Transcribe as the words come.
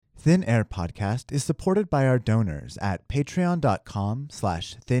Thin Air Podcast is supported by our donors at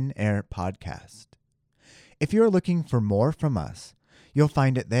patreon.com/thinairpodcast. If you're looking for more from us, you'll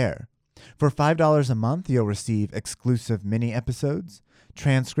find it there. For $5 a month, you'll receive exclusive mini episodes,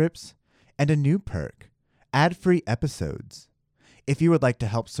 transcripts, and a new perk, ad-free episodes. If you would like to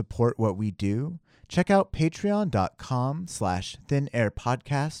help support what we do, check out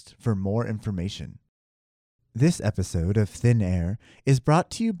patreon.com/thinairpodcast for more information. This episode of Thin Air is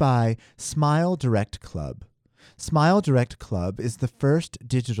brought to you by Smile Direct Club. Smile Direct Club is the first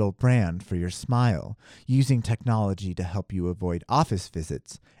digital brand for your smile, using technology to help you avoid office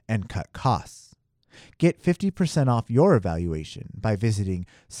visits and cut costs. Get 50% off your evaluation by visiting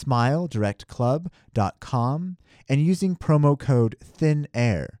smiledirectclub.com and using promo code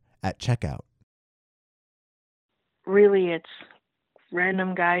THINAIR at checkout. Really, it's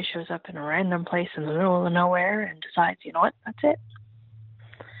random guy shows up in a random place in the middle of nowhere and decides, you know what, that's it.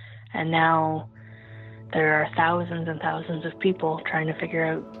 And now there are thousands and thousands of people trying to figure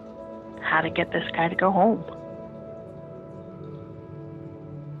out how to get this guy to go home.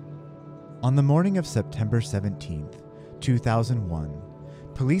 On the morning of September 17th, 2001,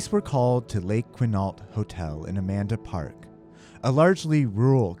 police were called to Lake Quinault Hotel in Amanda Park, a largely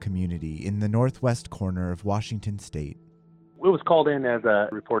rural community in the northwest corner of Washington state. It was called in as a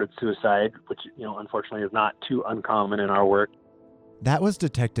reported suicide, which, unfortunately is not too uncommon in our work. That was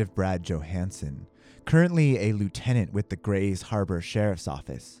Detective Brad Johansson, currently a lieutenant with the Grays Harbor Sheriff's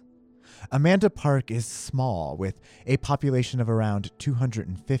Office. Amanda Park is small, with a population of around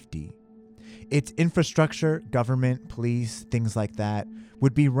 250. Its infrastructure, government, police, things like that,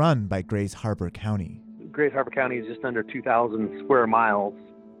 would be run by Grays Harbor County. Grays Harbor County is just under 2,000 square miles,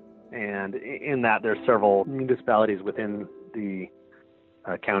 and in that there's several municipalities within the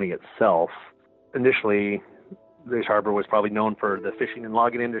county itself. Initially, Grays Harbor was probably known for the fishing and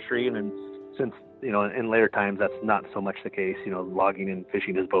logging industry, and then since, in later times, that's not so much the case. Logging and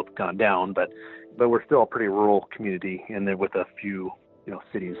fishing has both gone down, but we're still a pretty rural community, and then with a few,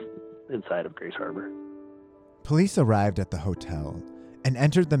 cities inside of Grays Harbor. Police arrived at the hotel and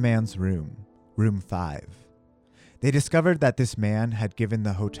entered the man's room, room 5. They discovered that this man had given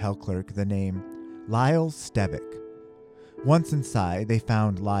the hotel clerk the name Lyle Stevick. Once inside, they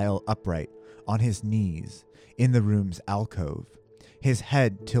found Lyle upright, on his knees, in the room's alcove, his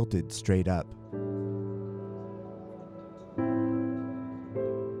head tilted straight up.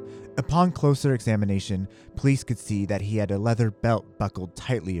 Upon closer examination, police could see that he had a leather belt buckled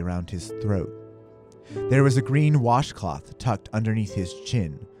tightly around his throat. There was a green washcloth tucked underneath his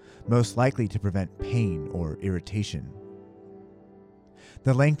chin, most likely to prevent pain or irritation.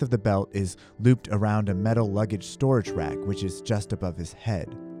 The length of the belt is looped around a metal luggage storage rack, which is just above his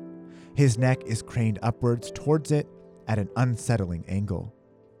head. His neck is craned upwards towards it at an unsettling angle.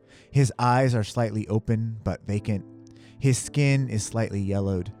 His eyes are slightly open but vacant. His skin is slightly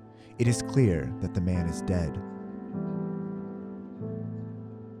yellowed. It is clear that the man is dead.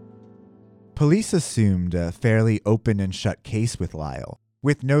 Police assumed a fairly open and shut case with Lyle.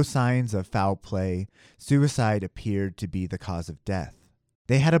 With no signs of foul play, suicide appeared to be the cause of death.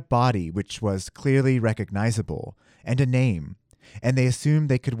 They had a body which was clearly recognizable and a name, and they assumed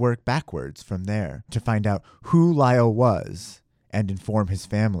they could work backwards from there to find out who Lyle was and inform his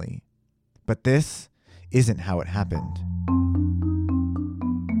family. But this isn't how it happened.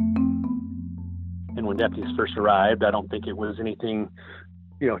 And when deputies first arrived, I don't think it was anything,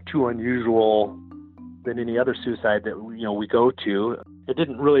 too unusual than any other suicide that, we go to. It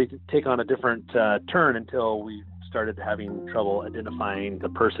didn't really take on a different turn until we started having trouble identifying the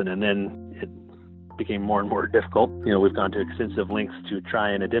person, and then it became more and more difficult. We've gone to extensive lengths to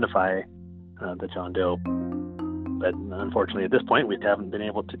try and identify the John Doe, but unfortunately at this point we haven't been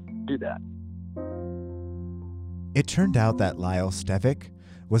able to do that. It turned out that Lyle Stevick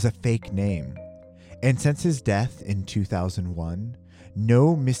was a fake name, and since his death in 2001,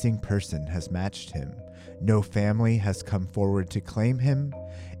 no missing person has matched him, no family has come forward to claim him,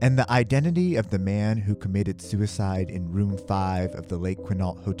 and the identity of the man who committed suicide in room 5 of the Lake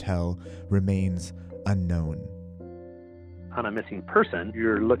Quinault Hotel remains unknown. On a missing person,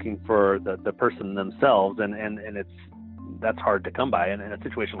 you're looking for the person themselves, and that's hard to come by. And in a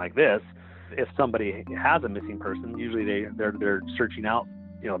situation like this, if somebody has a missing person, usually they're searching out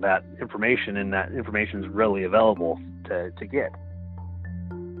that information, and that information is readily available to get.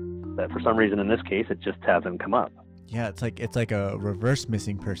 But for some reason in this case, it just hasn't come up. Yeah, it's like a reverse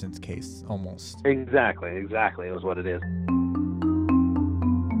missing persons case almost. Exactly is what it is.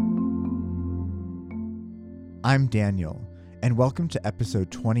 I'm Daniel, and welcome to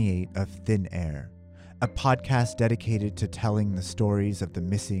episode 28 of Thin Air, a podcast dedicated to telling the stories of the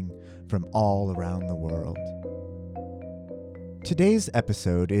missing from all around the world. Today's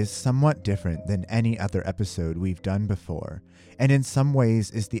episode is somewhat different than any other episode we've done before, and in some ways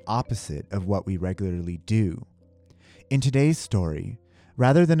is the opposite of what we regularly do. In today's story,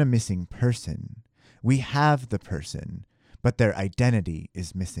 rather than a missing person, we have the person, but their identity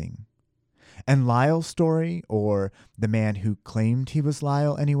is missing. And Lyle's story, or the man who claimed he was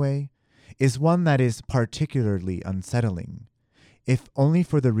Lyle anyway, is one that is particularly unsettling, if only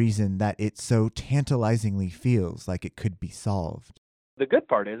for the reason that it so tantalizingly feels like it could be solved. The good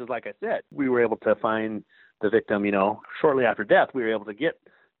part is like I said, we were able to find the victim, shortly after death. We were able to get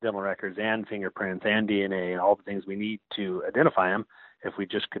dental records and fingerprints and DNA and all the things we need to identify him if we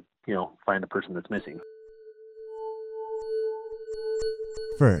just could, find the person that's missing.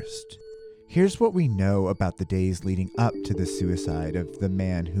 First, here's what we know about the days leading up to the suicide of the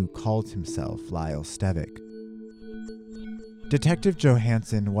man who called himself Lyle Stevick. Detective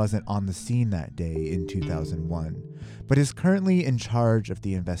Johansson wasn't on the scene that day in 2001, but is currently in charge of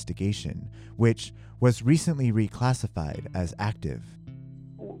the investigation, which was recently reclassified as active.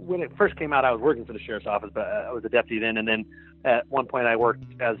 When it first came out, I was working for the sheriff's office, but I was a deputy then, and then at one point I worked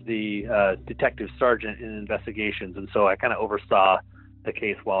as the detective sergeant in investigations, and so I kind of oversaw the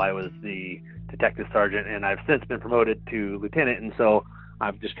case while I was the detective sergeant, and I've since been promoted to lieutenant, and so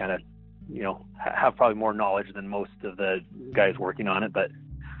I've just kind of have probably more knowledge than most of the guys working on it, but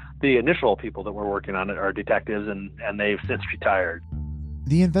the initial people that were working on it are detectives, and they've since retired.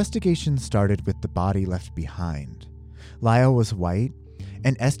 The investigation started with the body left behind. Lyle was white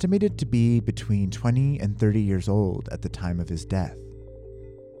and estimated to be between 20 and 30 years old at the time of his death.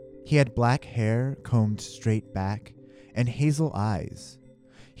 He had black hair combed straight back and hazel eyes.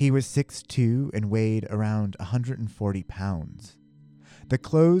 He was 6'2" and weighed around 140 pounds. The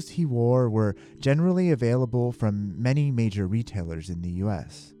clothes he wore were generally available from many major retailers in the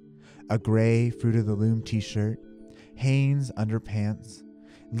U.S. A gray Fruit of the Loom t-shirt, Hanes underpants,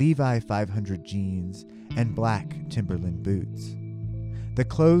 Levi 500 jeans, and black Timberland boots. The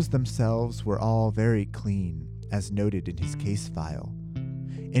clothes themselves were all very clean, as noted in his case file.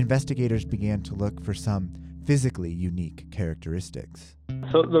 Investigators began to look for some physically unique characteristics.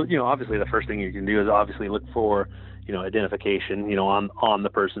 So, obviously the first thing you can do is obviously look for identification, on the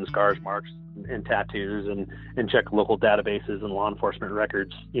person's scars, marks, and tattoos, and check local databases and law enforcement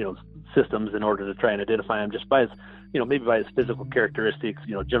records, systems in order to try and identify him just by his, maybe by his physical characteristics,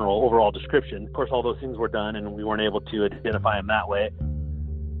 general overall description. Of course, all those things were done, and we weren't able to identify him that way.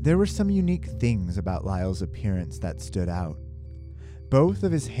 There were some unique things about Lyle's appearance that stood out. Both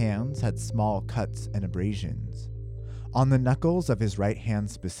of his hands had small cuts and abrasions. On the knuckles of his right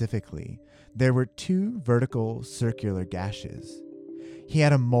hand specifically, there were 2 vertical circular gashes. He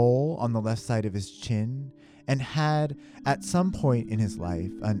had a mole on the left side of his chin and had, at some point in his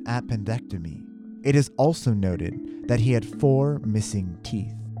life, an appendectomy. It is also noted that he had 4 missing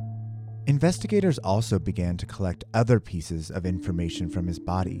teeth. Investigators also began to collect other pieces of information from his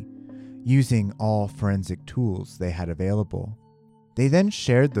body, using all forensic tools they had available. They then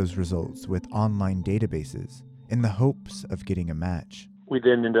shared those results with online databases in the hopes of getting a match. We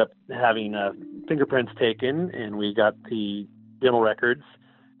then ended up having fingerprints taken, and we got the dental records,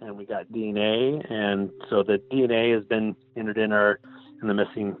 and we got DNA, and so the DNA has been entered in the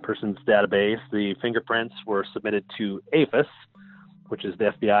missing persons database. The fingerprints were submitted to AFIS, which is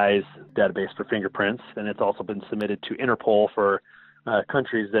the FBI's database for fingerprints, and it's also been submitted to Interpol for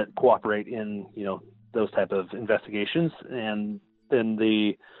countries that cooperate in those type of investigations, and then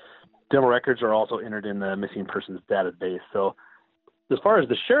the dental records are also entered in the missing persons database. So as far as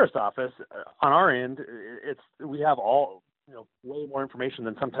the sheriff's office, on our end, we have all, way more information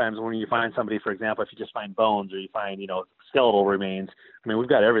than sometimes when you find somebody, for example, if you just find bones or you find, skeletal remains. I mean, we've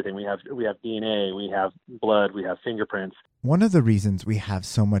got everything. We have DNA, we have blood, we have fingerprints. One of the reasons we have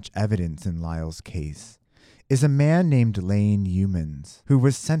so much evidence in Lyle's case is a man named Lane Humans, who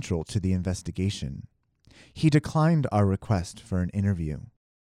was central to the investigation. He declined our request for an interview.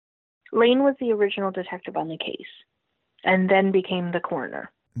 Lane was the original detective on the case, and then became the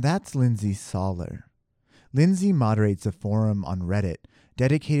coroner. That's Lindsay Soller. Lindsay moderates a forum on Reddit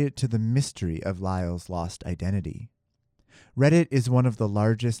dedicated to the mystery of Lyle's lost identity. Reddit is one of the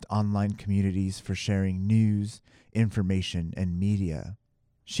largest online communities for sharing news, information, and media.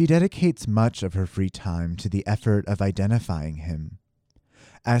 She dedicates much of her free time to the effort of identifying him.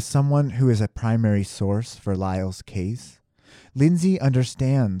 As someone who is a primary source for Lyle's case, Lindsay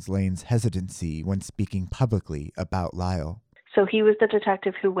understands Lane's hesitancy when speaking publicly about Lyle. So he was the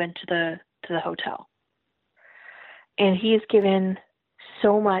detective who went to the hotel. And he's given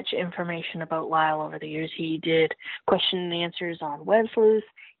so much information about Lyle over the years. He did question and answers on Web Sleuth.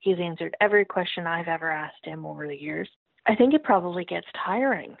 He's answered every question I've ever asked him over the years. I think it probably gets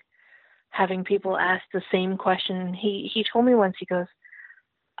tiring having people ask the same question. He told me once, he goes,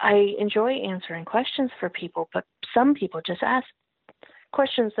 I enjoy answering questions for people, but some people just ask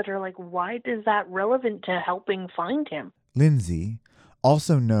questions that are like, why is that relevant to helping find him? Lindsay,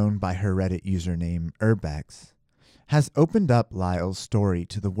 also known by her Reddit username Urbex, has opened up Lyle's story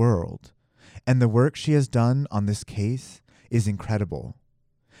to the world, and the work she has done on this case is incredible.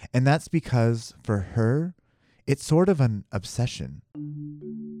 And that's because, for her, it's sort of an obsession.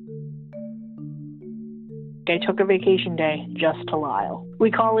 I took a vacation day just to Lyle.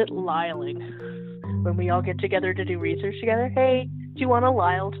 We call it Lyling. When we all get together to do research together, hey, do you want to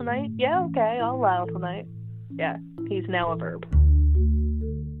Lyle tonight? Yeah, okay, I'll Lyle tonight. Yeah, he's now a verb.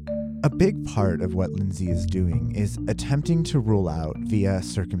 A big part of what Lindsay is doing is attempting to rule out, via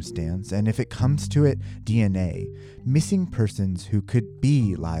circumstance, and if it comes to it, DNA, missing persons who could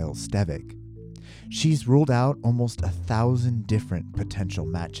be Lyle Stevic. She's ruled out almost 1,000 different potential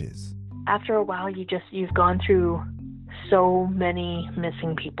matches. After a while, you've gone through so many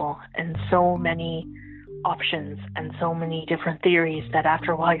missing people and so many options and so many different theories that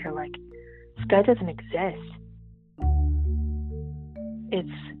after a while you're like, this guy doesn't exist. It's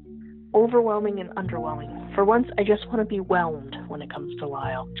overwhelming and underwhelming. For once, I just want to be whelmed when it comes to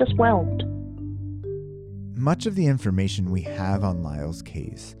Lyle. Just whelmed. Much of the information we have on Lyle's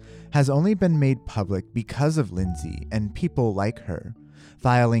case has only been made public because of Lindsay and people like her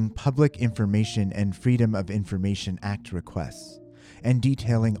filing Public Information and Freedom of Information Act requests and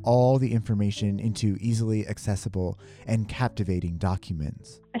detailing all the information into easily accessible and captivating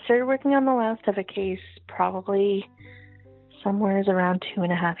documents. I started working on the Lyle Stevic case probably somewhere around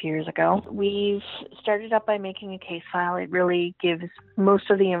 2.5 years ago. We've started up by making a case file. It really gives most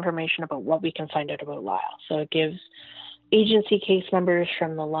of the information about what we can find out about Lyle. So it gives agency case numbers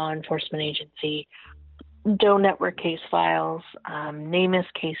from the law enforcement agency, Doe Network case files, NamUs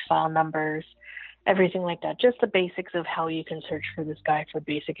case file numbers, everything like that. Just the basics of how you can search for this guy for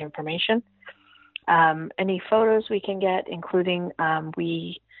basic information. Any photos we can get, including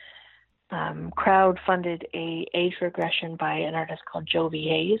we crowdfunded a age regression by an artist called Jovi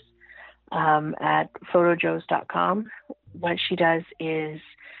Hayes at photojos.com. What she does is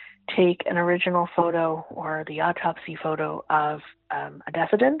take an original photo or the autopsy photo of a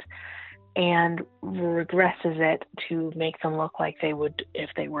decedent and regresses it to make them look like they would if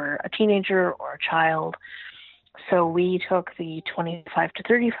they were a teenager or a child. So we took the 25 to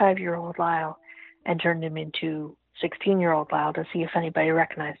 35-year-old Lyle and turned him into 16-year-old Lyle to see if anybody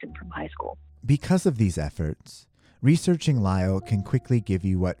recognized him from high school. Because of these efforts, researching Lyle can quickly give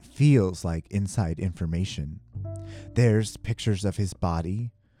you what feels like inside information. There's pictures of his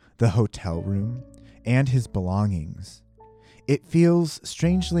body, the hotel room, and his belongings. It feels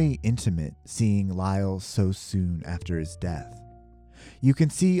strangely intimate seeing Lyle so soon after his death. You can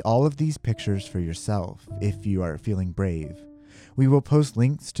see all of these pictures for yourself if you are feeling brave. We will post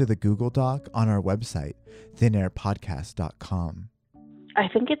links to the Google Doc on our website, thinairpodcast.com. I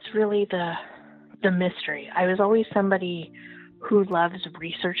think it's really the mystery. I was always somebody who loves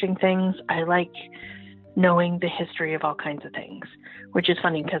researching things. I like knowing the history of all kinds of things, which is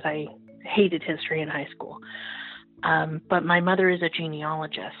funny because I hated history in high school. But my mother is a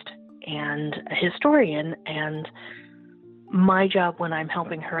genealogist and a historian, and my job when I'm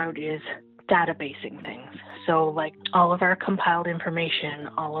helping her out is databasing things. So like all of our compiled information,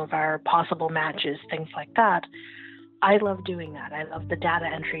 all of our possible matches, things like that. I love doing that. I love the data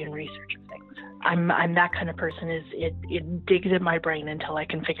entry and research of things. I'm that kind of person. It digs in my brain until I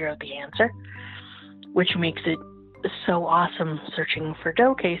can figure out the answer, which makes it so awesome searching for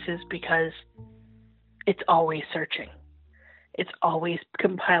Doe cases because it's always searching. It's always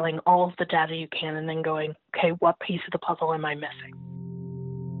compiling all of the data you can and then going, okay, what piece of the puzzle am I missing?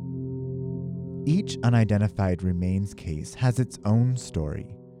 Each unidentified remains case has its own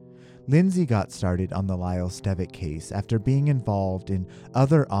story. Lindsay got started on the Lyle Stevic case after being involved in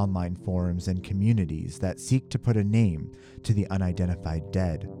other online forums and communities that seek to put a name to the unidentified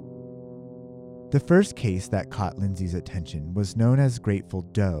dead. The first case that caught Lindsay's attention was known as Grateful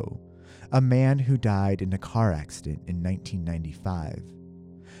Doe, a man who died in a car accident in 1995.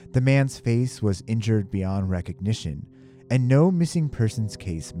 The man's face was injured beyond recognition, and no missing persons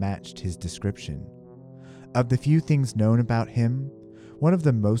case matched his description. Of the few things known about him, one of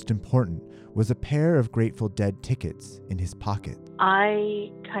the most important was a pair of Grateful Dead tickets in his pocket. I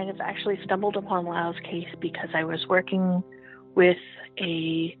kind of actually stumbled upon Lyle's case because I was working with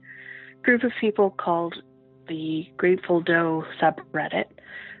a group of people called the Grateful Doe subreddit,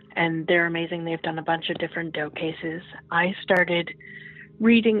 and they're amazing. They've done a bunch of different Doe cases. I started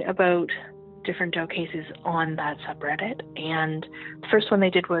reading about different Doe cases on that subreddit, and the first one they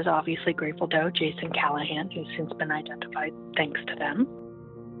did was obviously Grateful Doe, Jason Callahan, who's since been identified thanks to them.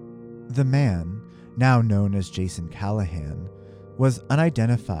 The man, now known as Jason Callahan, was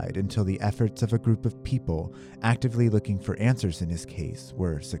unidentified until the efforts of a group of people actively looking for answers in his case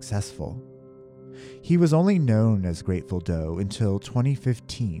were successful. He was only known as Grateful Doe until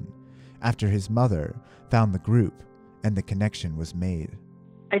 2015, after his mother found the group and the connection was made.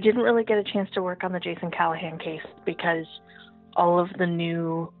 I didn't really get a chance to work on the Jason Callahan case because all of the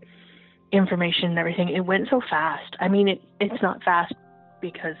new information and everything, it went so fast. I mean, it's not fast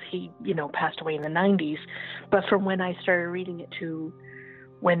because he, passed away in the 90s, but from when I started reading it to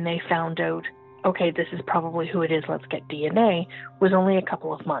when they found out, okay, this is probably who it is, let's get DNA, was only a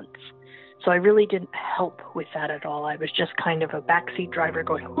couple of months. So I really didn't help with that at all. I was just kind of a backseat driver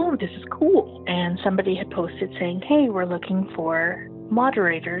going, oh, this is cool. And somebody had posted saying, hey, we're looking for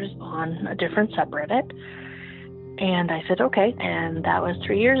moderators on a different subreddit. And I said, okay. And that was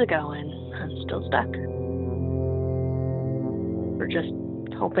 3 years ago, and I'm still stuck. We're just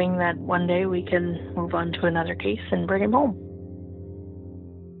hoping that one day we can move on to another case and bring him home.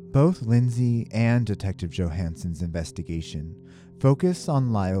 Both Lindsay and Detective Johansson's investigation focus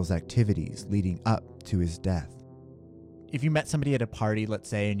on Lyle's activities leading up to his death. If you met somebody at a party, let's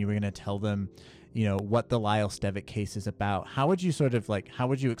say, and you were going to tell them, what the Lyle Stevick case is about, how would you how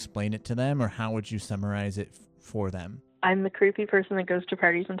would you explain it to them, or how would you summarize it for them? I'm the creepy person that goes to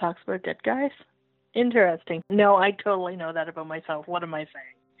parties and talks about dead guys. Interesting. No, I totally know that about myself. What am I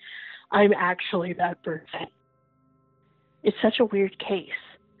saying? I'm actually that person. It's such a weird case.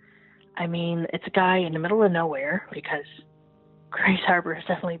 I mean, it's a guy in the middle of nowhere, because Grays Harbor is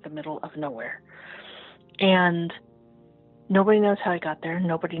definitely the middle of nowhere. And nobody knows how he got there.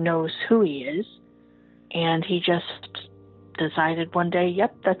 Nobody knows who he is. And he just decided one day,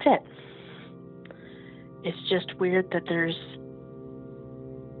 yep, that's it. It's just weird that there's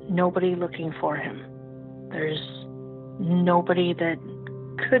nobody looking for him. There's nobody that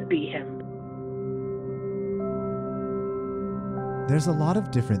could be him. There's a lot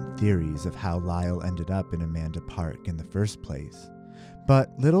of different theories of how Lyle ended up in Amanda Park in the first place, but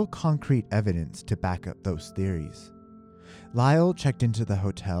little concrete evidence to back up those theories. Lyle checked into the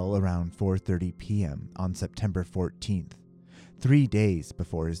hotel around 4:30 p.m. on September 14th, 3 days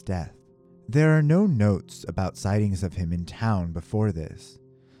before his death. There are no notes about sightings of him in town before this,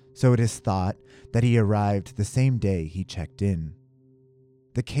 so it is thought that he arrived the same day he checked in.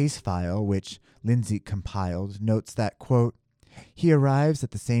 The case file, which Lindsay compiled, notes that, quote, he arrives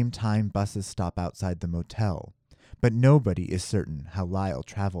at the same time buses stop outside the motel, but nobody is certain how Lyle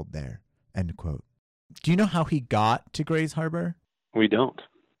traveled there, end quote. Do you know how he got to Grays Harbor? We don't.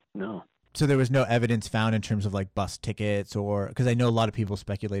 No. So there was no evidence found in terms of bus tickets, or because I know a lot of people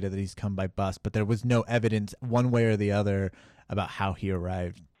speculated that he's come by bus, but there was no evidence one way or the other about how he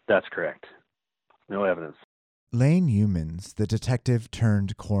arrived. That's correct. No evidence. Lane Humans, the detective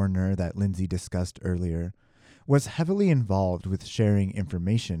turned coroner that Lindsay discussed earlier, was heavily involved with sharing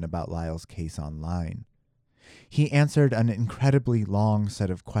information about Lyle's case online. He answered an incredibly long set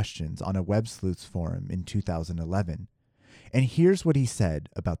of questions on a Web Sleuths forum in 2011, and here's what he said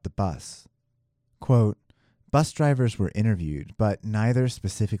about the bus. Quote, bus drivers were interviewed, but neither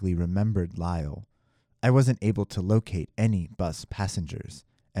specifically remembered Lyle. I wasn't able to locate any bus passengers,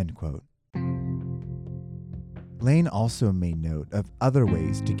 end quote. Lane also made note of other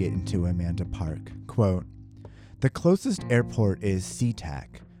ways to get into Amanda Park. Quote, the closest airport is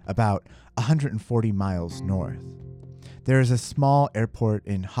SeaTac, about 140 miles north. There is a small airport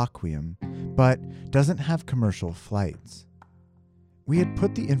in Hoquiam, but doesn't have commercial flights. We had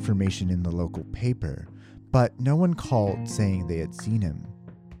put the information in the local paper, but no one called saying they had seen him.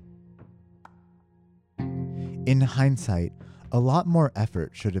 In hindsight, a lot more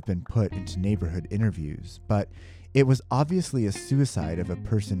effort should have been put into neighborhood interviews, but it was obviously a suicide of a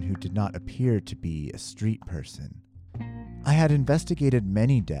person who did not appear to be a street person. I had investigated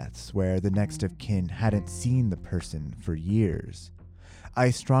many deaths where the next of kin hadn't seen the person for years.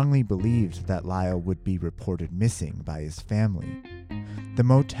 I strongly believed that Lyle would be reported missing by his family. The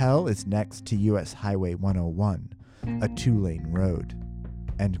motel is next to US Highway 101, a 2-lane road,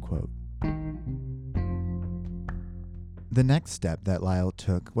 end quote. The next step that Lyle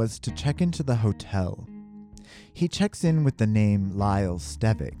took was to check into the hotel. He checks in with the name Lyle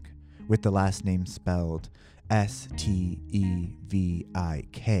Stevick, with the last name spelled S-T-E-V-I-K,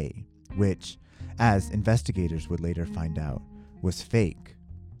 which, as investigators would later find out, was fake.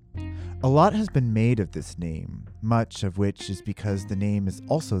 A lot has been made of this name, much of which is because the name is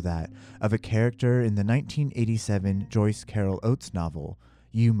also that of a character in the 1987 Joyce Carol Oates novel,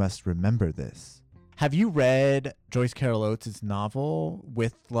 You Must Remember This. Have you read Joyce Carol Oates' novel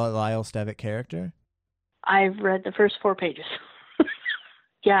with Lyle Stevick character? I've read the first 4 pages.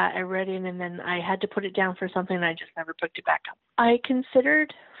 Yeah, I read it and then I had to put it down for something and I just never picked it back up. I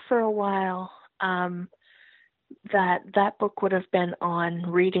considered for a while that book would have been on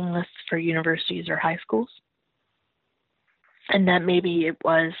reading lists for universities or high schools. And that maybe it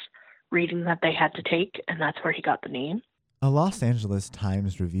was reading that they had to take, and that's where he got the name. A Los Angeles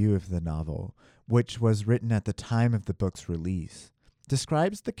Times review of the novel, which was written at the time of the book's release,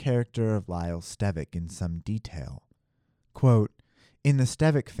 describes the character of Lyle Stevick in some detail. Quote, "In the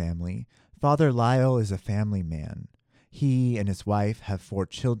Stevick family, Father Lyle is a family man. He and his wife have 4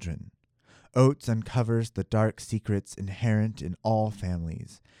 children. Oates uncovers the dark secrets inherent in all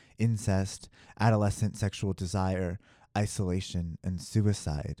families: incest, adolescent sexual desire, isolation, and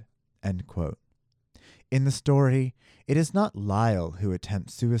suicide." End quote. In the story, it is not Lyle who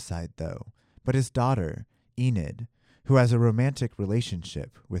attempts suicide, though, but his daughter, Enid, who has a romantic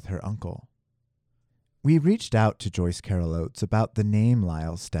relationship with her uncle. We reached out to Joyce Carol Oates about the name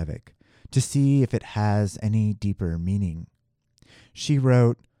Lyle Stevick to see if it has any deeper meaning. She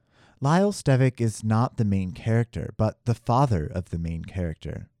wrote, "Lyle Stevick is not the main character, but the father of the main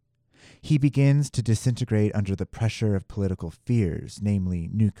character. He begins to disintegrate under the pressure of political fears, namely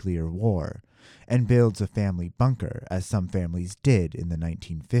nuclear war, and builds a family bunker, as some families did in the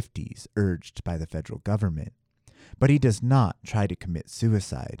 1950s, urged by the federal government. But he does not try to commit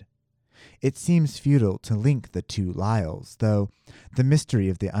suicide. It seems futile to link the 2 Lyles, though the mystery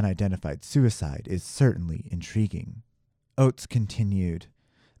of the unidentified suicide is certainly intriguing." Oates continued,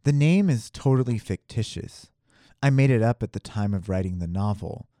 "The name is totally fictitious. I made it up at the time of writing the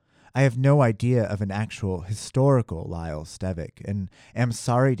novel. I have no idea of an actual historical Lyle Stevick, and am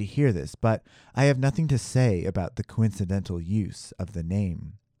sorry to hear this, but I have nothing to say about the coincidental use of the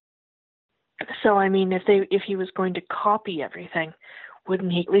name." So, I mean, if he was going to copy everything,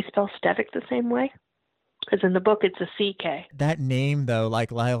 wouldn't he at least spell Stevick the same way? Because in the book, it's a CK. That name, though,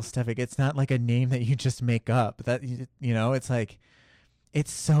 like Lyle Stevick, it's not like a name that you just make up. That, you know, it's like,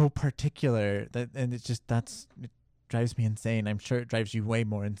 it's so particular and it's just, it drives me insane. I'm sure it drives you way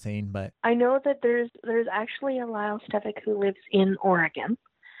more insane, but I know that there's actually a Lyle Stevick who lives in Oregon.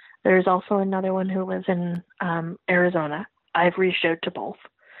 There's also another one who lives in Arizona. I've reached out to both.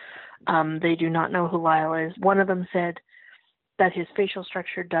 They do not know who Lyle is. One of them said that his facial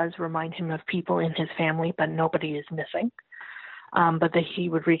structure does remind him of people in his family, but nobody is missing. But that he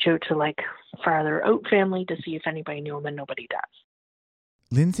would reach out to like farther out family to see if anybody knew him, and nobody does.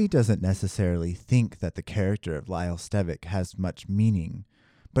 Lindsay doesn't necessarily think that the character of Lyle Stevick has much meaning,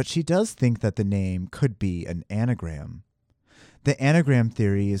 but she does think that the name could be an anagram. The anagram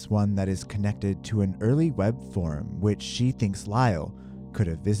theory is one that is connected to an early web forum which she thinks Lyle could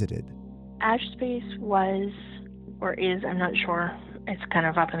have visited. Ashspace was, or is, I'm not sure, it's kind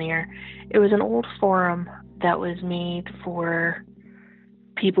of up in the air. It was an old forum that was made for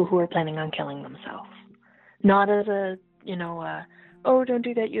people who were planning on killing themselves. Not as a, oh, don't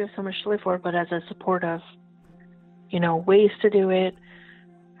do that, you have so much to live for, but as a support of, ways to do it,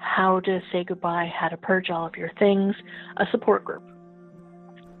 how to say goodbye, how to purge all of your things, a support group.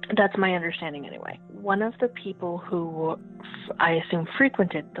 That's my understanding anyway. One of the people who I assume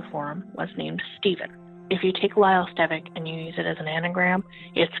frequented the forum was named Stephen. If you take Lyle Stevick and you use it as an anagram,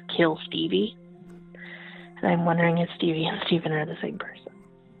 it's Kill Stevie. And I'm wondering if Stevie and Stephen are the same person.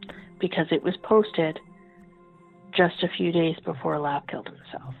 Because it was posted just a few days before Lyle killed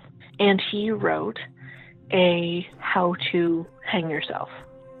himself. And he wrote a how to hang yourself.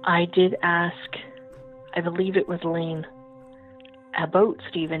 I did ask, I believe it was Lane, about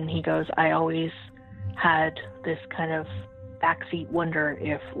Stephen. He goes, I always had this kind of backseat wonder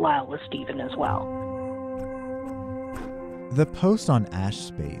if Lyle was Stephen as well. The post on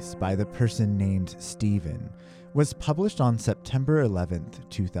Ashspace by the person named Stephen was published on September 11th,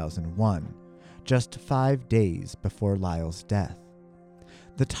 2001, just 5 days before Lyle's death.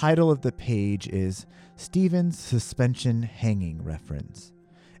 The title of the page is Stephen's Suspension Hanging Reference,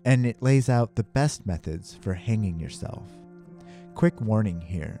 and it lays out the best methods for hanging yourself. Quick warning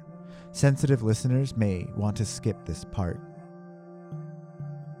here, sensitive listeners may want to skip this part.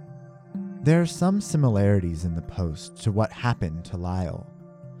 There are some similarities in the post to what happened to Lyle.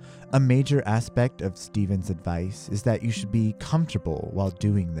 A major aspect of Stephen's advice is that you should be comfortable while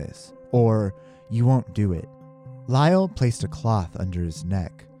doing this, or you won't do it. Lyle placed a cloth under his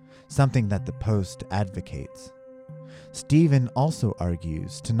neck, something that the post advocates. Stephen also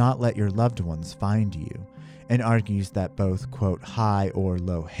argues to not let your loved ones find you, and argues that both, quote, high or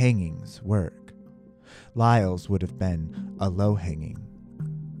low hangings work. Lyle's would have been a low hanging.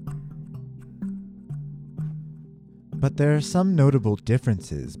 But there are some notable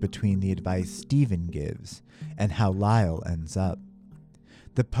differences between the advice Stephen gives and how Lyle ends up.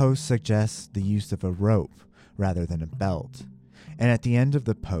 The post suggests the use of a rope rather than a belt, and at the end of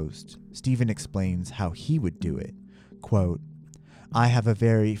the post, Stephen explains how he would do it. Quote, I have a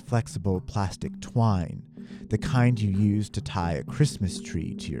very flexible plastic twine, the kind you use to tie a Christmas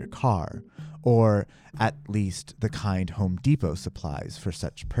tree to your car, or at least the kind Home Depot supplies for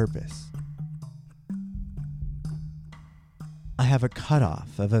such purpose. I have a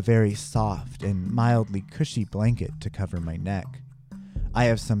cutoff of a very soft and mildly cushy blanket to cover my neck. I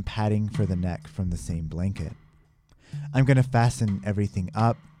have some padding for the neck from the same blanket. I'm going to fasten everything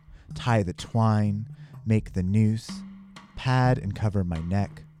up, tie the twine, make the noose, pad and cover my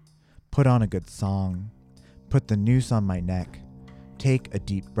neck, put on a good song, put the noose on my neck, take a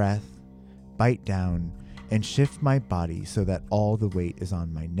deep breath, bite down, and shift my body so that all the weight is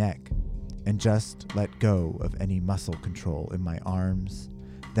on my neck, and just let go of any muscle control in my arms,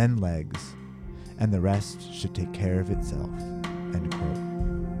 then legs, and the rest should take care of itself. End quote.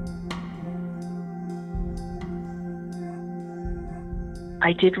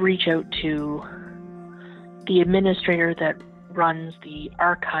 I did reach out to the administrator that runs the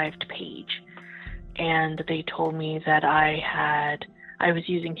archived page, and they told me that I was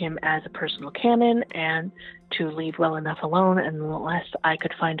using him as a personal canon and to leave well enough alone, and unless I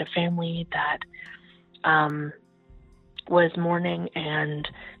could find a family that was mourning and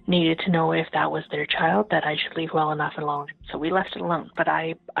needed to know if that was their child, that I should leave well enough alone. So we left it alone, but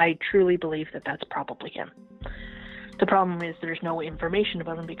I truly believe that that's probably him. The problem is there's no information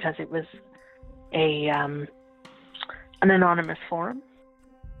about him because it was an anonymous forum.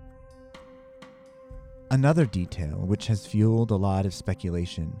 Another detail which has fueled a lot of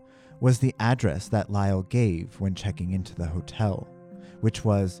speculation was the address that Lyle gave when checking into the hotel, which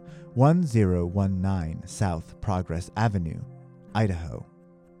was 1019 South Progress Avenue, Idaho.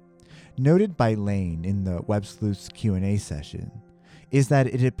 Noted by Lane in the Web Sleuth's Q&A session is that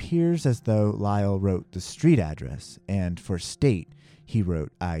it appears as though Lyle wrote the street address and for state he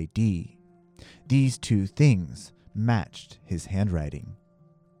wrote ID. These two things matched his handwriting.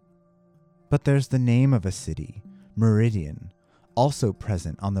 But there's the name of a city, Meridian, also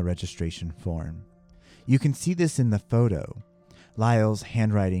present on the registration form. You can see this in the photo. Lyle's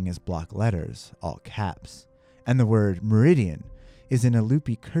handwriting is block letters, all caps, and the word Meridian is in a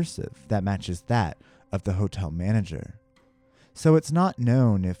loopy cursive that matches that of the hotel manager. So it's not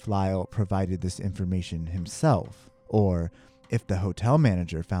known if Lyle provided this information himself, or if the hotel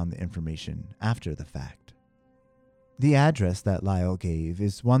manager found the information after the fact. The address that Lyle gave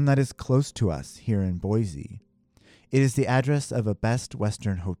is one that is close to us here in Boise. It is the address of a Best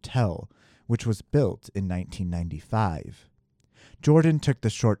Western hotel, which was built in 1995. Jordan took the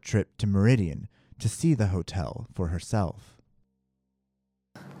short trip to Meridian to see the hotel for herself.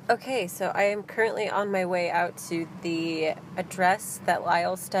 Okay, so I am currently on my way out to the address that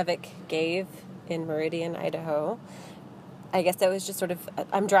Lyle Stevick gave in Meridian, Idaho. I guess that was just sort of,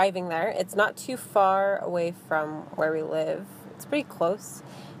 I'm driving there. It's not too far away from where we live. It's pretty close.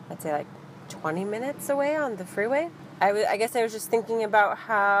 I'd say like 20 minutes away on the freeway. I guess I was just thinking about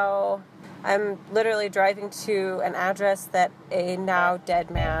how I'm literally driving to an address that a now dead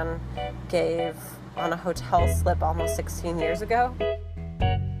man gave on a hotel slip almost 16 years ago.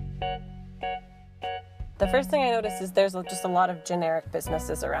 The first thing I noticed is there's just a lot of generic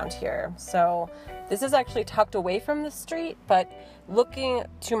businesses around here. So this is actually tucked away from the street, but looking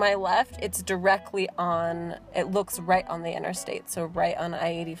to my left, it's directly on, it looks right on the interstate, so right on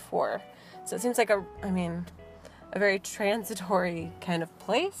I-84. So it seems like a very transitory kind of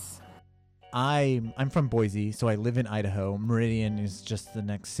place. I'm from Boise, so I live in Idaho. Meridian is just the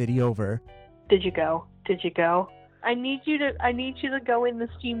next city over. Did you go? I need you to go in the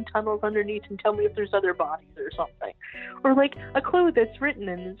steam tunnels underneath and tell me if there's other bodies or something. Or like a clue that's written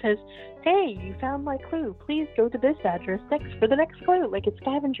and it says, hey, you found my clue. Please go to this address next for the next clue. Like it's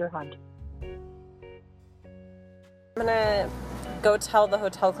scavenger hunt. I'm gonna go tell the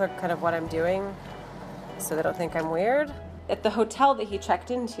hotel clerk kind of what I'm doing so they don't think I'm weird. At the hotel that he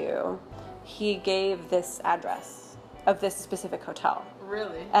checked into, he gave this address of this specific hotel.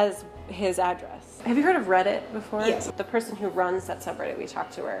 Really? as his address. Have you heard of Reddit before? Yes. The person who runs that subreddit, we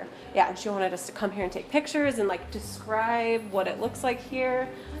talked to her. Yeah, and she wanted us to come here and take pictures and like describe what it looks like here.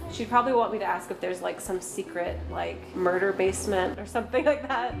 She'd probably want me to ask if there's like some secret like murder basement or something like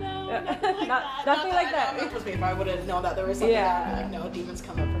that. No, nothing like that. That was me if I would have known that there was something. Yeah. I'd be like, no, demons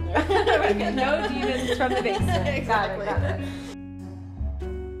come up from there. Okay, no demons from the basement. Exactly. Got it.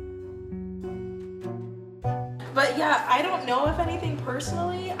 But yeah, I don't know if anything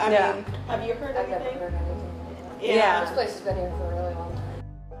personally. I mean, have you heard anything? I've never heard anything. Yeah. This place has been here for a really long time.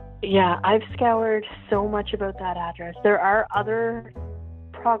 Yeah, I've scoured so much about that address. There are other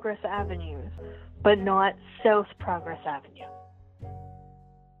Progress Avenues, but not South Progress Avenue.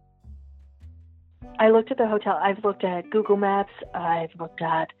 I looked at the hotel. I've looked at Google Maps. I've looked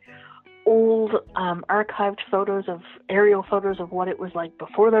at old archived aerial photos of what it was like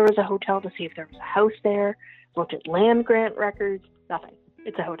before there was a hotel to see if there was a house there. Looked at land grant records. Nothing.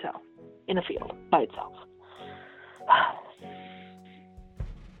 It's a hotel in a field by itself.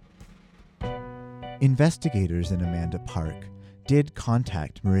 Investigators in Amanda Park did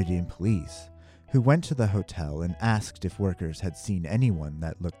contact Meridian Police, who went to the hotel and asked if workers had seen anyone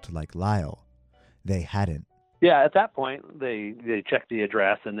that looked like Lyle. They hadn't. Yeah, at that point, they checked the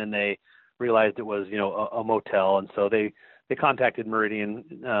address, and then they realized it was, a motel, and so they contacted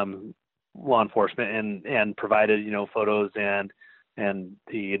Meridian law enforcement and provided, photos and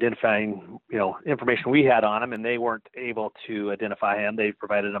the identifying, information we had on him, and they weren't able to identify him. They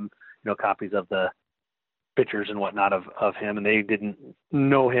provided them, copies of the pictures and whatnot of him, and they didn't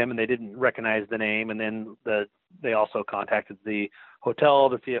know him, and they didn't recognize the name. And then they also contacted the hotel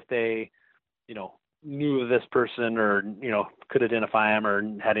to see if they, knew of this person or, could identify him or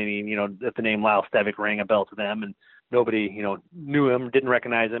had any, if the name Lyle Stevick rang a bell to them, and nobody, knew him, didn't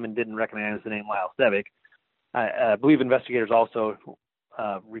recognize him, and didn't recognize the name Lyle Stevick. I believe investigators also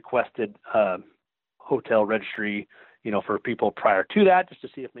requested hotel registry, for people prior to that, just to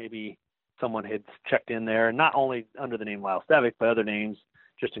see if maybe someone had checked in there, not only under the name Lyle Stevick, but other names,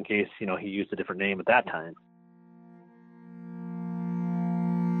 just in case, he used a different name at that time.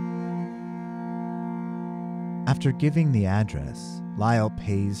 After giving the address, Lyle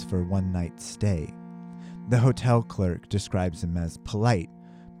pays for one night's stay. The hotel clerk describes him as polite,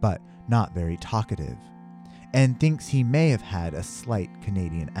 but not very talkative, and thinks he may have had a slight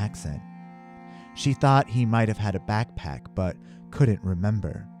Canadian accent. She thought he might have had a backpack, but couldn't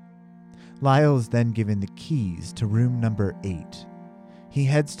remember. Lyle is then given the keys to room number 8. He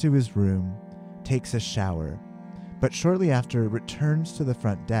heads to his room, takes a shower, but shortly after returns to the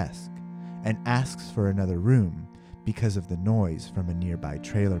front desk and asks for another room because of the noise from a nearby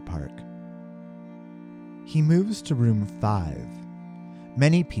trailer park. He moves to room 5.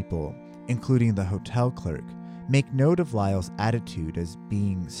 Many people, including the hotel clerk, make note of Lyle's attitude as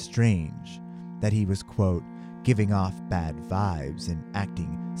being strange, that he was, quote, giving off bad vibes and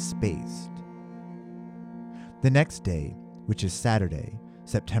acting spaced. The next day, which is Saturday,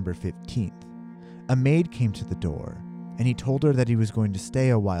 September 15th, a maid came to the door, and he told her that he was going to stay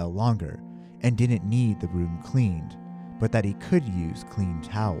a while longer and didn't need the room cleaned, but that he could use clean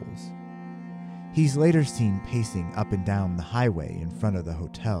towels. He's later seen pacing up and down the highway in front of the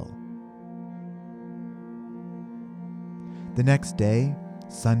hotel. The next day,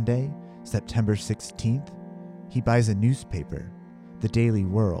 Sunday, September 16th, he buys a newspaper, the Daily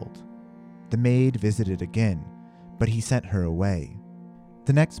World. The maid visited again, but he sent her away.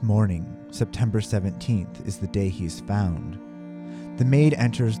 The next morning, September 17th, is the day he is found. The maid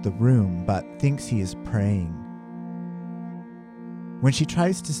enters the room but thinks he is praying. When she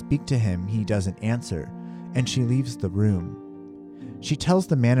tries to speak to him, he doesn't answer, and she leaves the room. She tells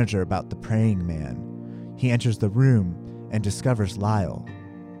the manager about the praying man. He enters the room and discovers Lyle,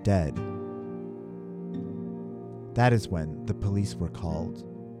 dead. That is when the police were called.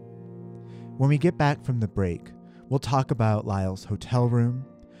 When we get back from the break, we'll talk about Lyle's hotel room,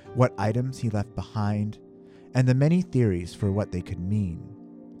 what items he left behind, and the many theories for what they could mean.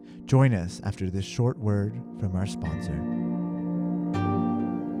 Join us after this short word from our sponsor.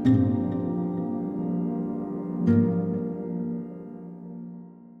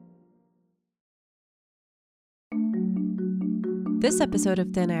 This episode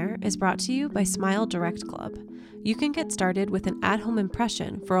of Thin Air is brought to you by Smile Direct Club. You can get started with an at-home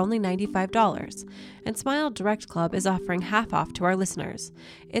impression for only $95, and Smile Direct Club is offering half off to our listeners.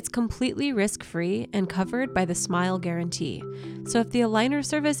 It's completely risk-free and covered by the Smile Guarantee. So if the aligner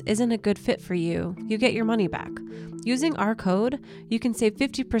service isn't a good fit for you, you get your money back. Using our code, you can save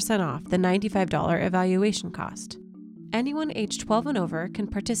 50% off the $95 evaluation cost. Anyone aged 12 and over can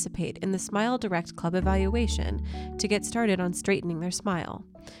participate in the Smile Direct Club evaluation to get started on straightening their smile.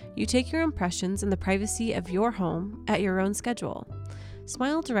 You take your impressions in the privacy of your home at your own schedule.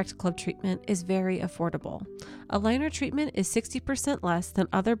 Smile Direct Club treatment is very affordable. A liner treatment is 60% less than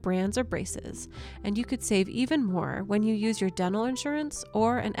other brands or braces, and you could save even more when you use your dental insurance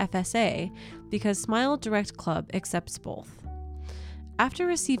or an FSA because Smile Direct Club accepts both. After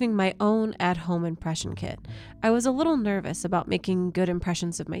receiving my own at-home impression kit, I was a little nervous about making good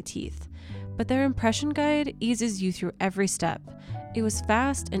impressions of my teeth, but their impression guide eases you through every step. It was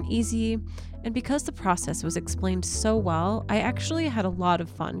fast and easy, and because the process was explained so well, I actually had a lot of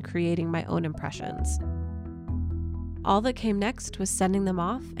fun creating my own impressions. All that came next was sending them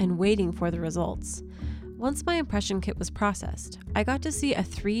off and waiting for the results. Once my impression kit was processed, I got to see a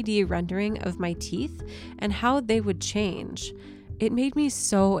 3D rendering of my teeth and how they would change. It made me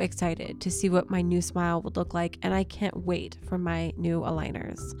so excited to see what my new smile would look like, and I can't wait for my new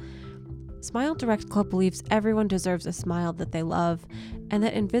aligners. Smile Direct Club believes everyone deserves a smile that they love, and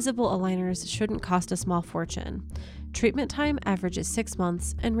that invisible aligners shouldn't cost a small fortune. Treatment time averages 6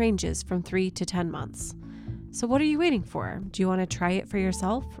 months and ranges from 3 to 10 months. So what are you waiting for? Do you want to try it for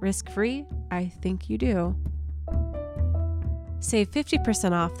yourself, risk-free? I think you do. Save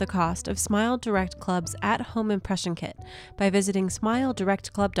 50% off the cost of Smile Direct Club's at-home impression kit by visiting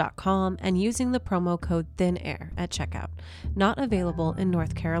smiledirectclub.com and using the promo code THINAIR at checkout. Not available in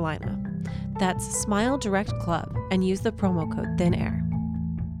North Carolina. That's Smile Direct Club and use the promo code THINAIR.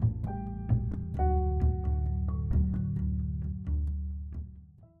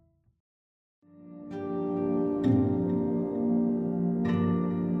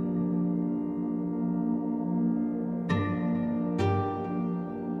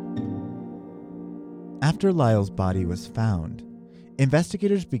 After Lyle's body was found,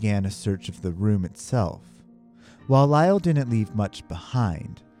 investigators began a search of the room itself. While Lyle didn't leave much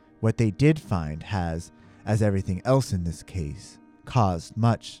behind, what they did find has, as everything else in this case, caused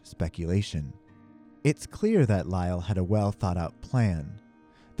much speculation. It's clear that Lyle had a well-thought-out plan.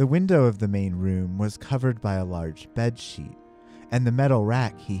 The window of the main room was covered by a large bed sheet, and the metal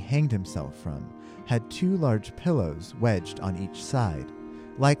rack he hanged himself from had 2 large pillows wedged on each side,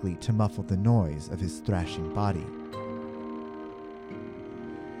 likely to muffle the noise of his thrashing body.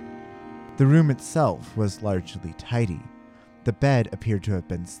 The room itself was largely tidy. The bed appeared to have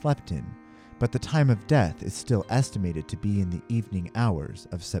been slept in, but the time of death is still estimated to be in the evening hours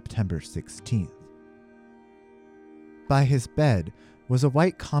of September 16th. By his bed was a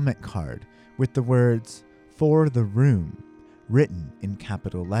white comment card with the words, "For the room," written in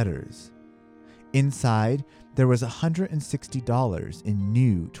capital letters. Inside, there was $160 in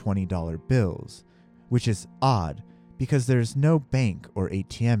new $20 bills, which is odd because there's no bank or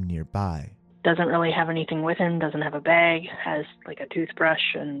ATM nearby. Doesn't really have anything with him, doesn't have a bag, has like a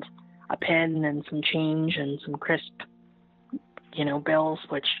toothbrush and a pen and some change and some crisp, bills,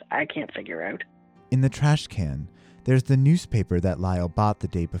 which I can't figure out. In the trash can, there's the newspaper that Lyle bought the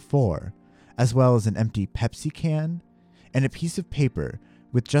day before, as well as an empty Pepsi can and a piece of paper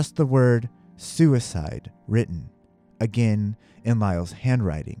with just the word "suicide" written, again in Lyle's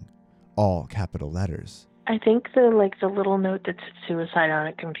handwriting, all capital letters. I think the little note that said suicide on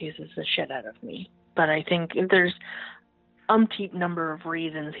it confuses the shit out of me. But I think there's umpteen number of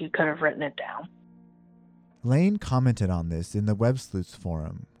reasons he could have written it down. Lane commented on this in the Web Sleuths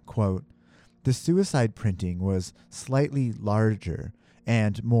forum, quote, "The suicide printing was slightly larger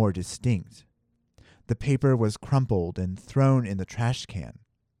and more distinct. The paper was crumpled and thrown in the trash can.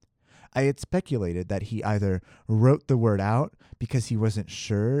 I had speculated that he either wrote the word out because he wasn't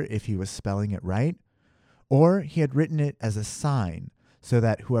sure if he was spelling it right, or he had written it as a sign so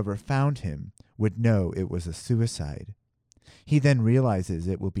that whoever found him would know it was a suicide. He then realizes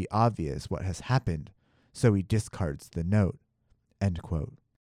it will be obvious what has happened, so he discards the note." End quote.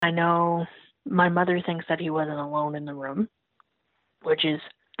 I know my mother thinks that he wasn't alone in the room, which is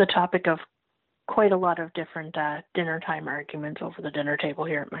the topic of quite a lot of different dinner time arguments over the dinner table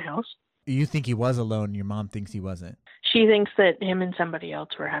here at my house. You think he was alone, your mom thinks he wasn't. She thinks that him and somebody else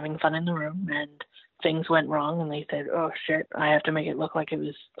were having fun in the room and things went wrong and they said, "Oh shit, I have to make it look like it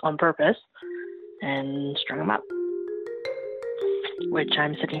was on purpose," and strung him up. Which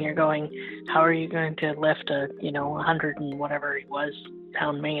I'm sitting here going, how are you going to lift a 100 and whatever he was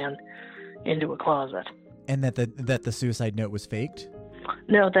pound man into a closet? And that the suicide note was faked?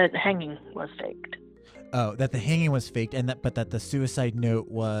 No, that hanging was faked. Oh, that the hanging was faked, but that the suicide note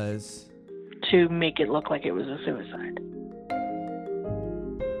was to make it look like it was a suicide.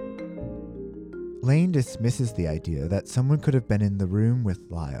 Lane dismisses the idea that someone could have been in the room with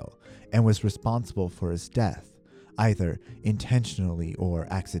Lyle and was responsible for his death, either intentionally or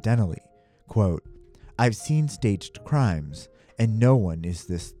accidentally. Quote, "I've seen staged crimes, and no one is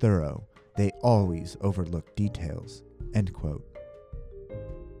this thorough. They always overlook details." End quote.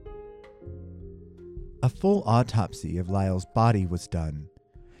 A full autopsy of Lyle's body was done.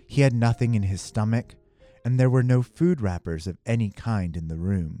 He had nothing in his stomach, and there were no food wrappers of any kind in the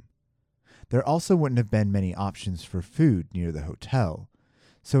room. There also wouldn't have been many options for food near the hotel,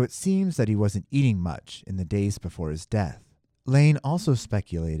 so it seems that he wasn't eating much in the days before his death. Lane also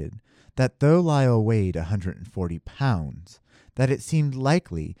speculated that though Lyle weighed 140 pounds, that it seemed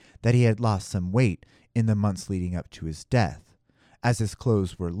likely that he had lost some weight in the months leading up to his death, as his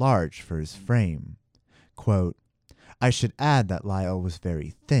clothes were large for his frame. Quote, "I should add that Lyle was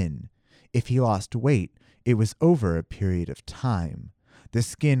very thin. If he lost weight, it was over a period of time. The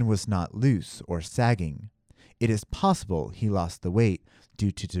skin was not loose or sagging. It is possible he lost the weight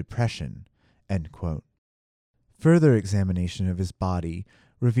due to depression." End quote. Further examination of his body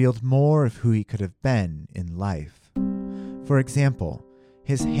revealed more of who he could have been in life. For example,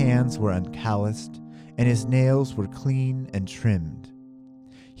 his hands were uncalloused and his nails were clean and trimmed.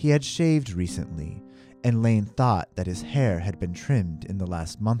 He had shaved recently, and Lane thought that his hair had been trimmed in the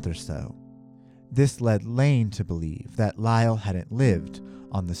last month or so. This led Lane to believe that Lyle hadn't lived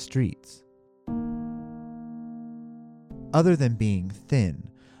on the streets. Other than being thin,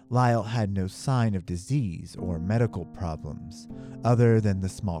 Lyle had no sign of disease or medical problems, other than the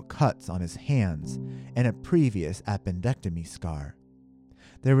small cuts on his hands and a previous appendectomy scar.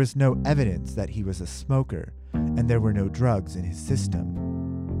 There was no evidence that he was a smoker, and there were no drugs in his system.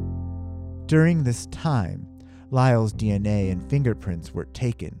 During this time, Lyle's DNA and fingerprints were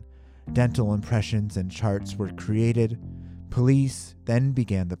taken, dental impressions and charts were created. Police then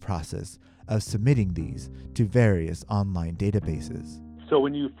began the process of submitting these to various online databases. So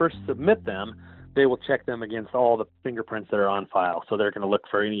when you first submit them, they will check them against all the fingerprints that are on file. So they're going to look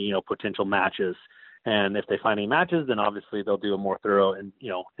for any, potential matches. And if they find any matches, then obviously they'll do a more thorough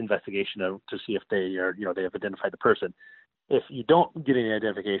investigation to see if they are, they have identified the person. If you don't get any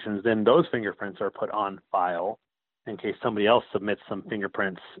identifications, then those fingerprints are put on file in case somebody else submits some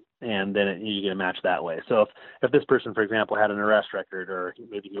fingerprints, and then you get a match that way. So if this person, for example, had an arrest record, or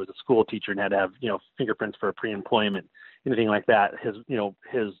maybe he was a school teacher and had to have, fingerprints for pre-employment, anything like that, his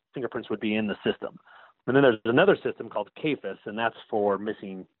fingerprints would be in the system. And then there's another system called CAFIS, and that's for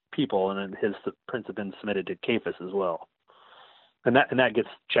missing people, and then his prints have been submitted to CAFIS as well. And that gets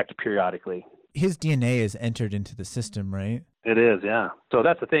checked periodically. His DNA is entered into the system, right? It is, yeah. So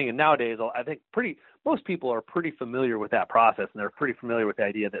that's the thing. And nowadays, I think most people are pretty familiar with that process, and they're pretty familiar with the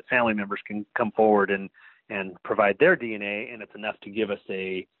idea that family members can come forward and provide their DNA, and it's enough to give us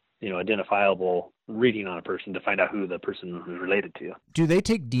a identifiable reading on a person to find out who the person is related to. Do they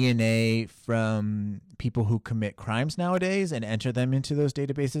take DNA from people who commit crimes nowadays and enter them into those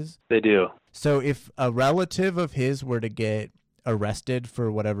databases? They do. So if a relative of his were to get arrested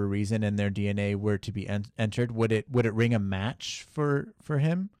for whatever reason and their DNA were to be entered, would it ring a match for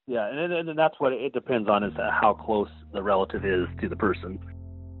him? Yeah, and that's what it depends on, is how close the relative is to the person.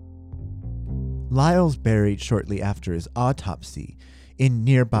 Lyle's buried shortly after his autopsy in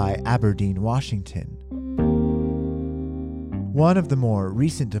nearby Aberdeen, Washington. One of the more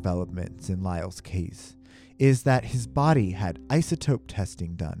recent developments in Lyle's case is that his body had isotope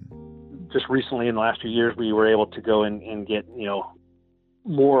testing done. Just recently, in the last few years, we were able to go and get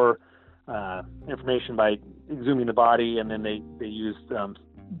more information by exhuming the body, and then they used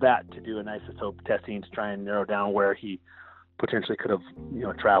that to do an isotope testing to try and narrow down where he potentially could have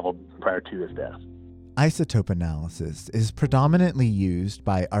traveled prior to his death. Isotope analysis is predominantly used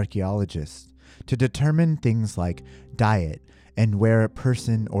by archaeologists to determine things like diet and where a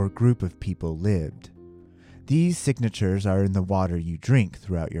person or group of people lived. These signatures are in the water you drink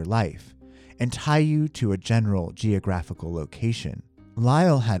throughout your life and tie you to a general geographical location.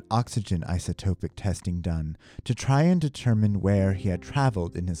 Lyle had oxygen isotopic testing done to try and determine where he had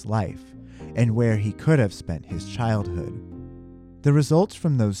traveled in his life and where he could have spent his childhood. The results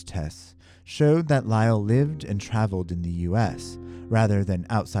from those tests showed that Lyle lived and traveled in the U.S. rather than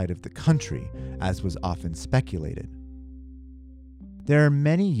outside of the country, as was often speculated. There are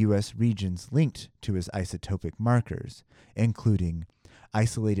many U.S. regions linked to his isotopic markers, including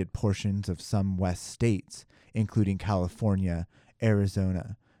isolated portions of some West states, including California,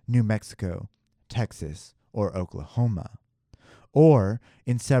 Arizona, New Mexico, Texas, or Oklahoma, or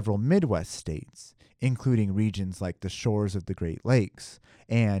in several Midwest states, including regions like the shores of the Great Lakes,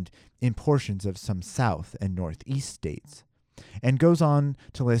 and in portions of some South and Northeast states, and goes on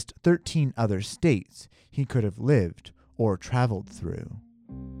to list 13 other states he could have lived or traveled through.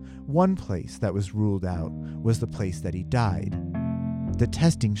 One place that was ruled out was the place that he died. The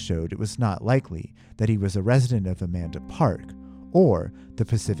testing showed it was not likely that he was a resident of Amanda Park or the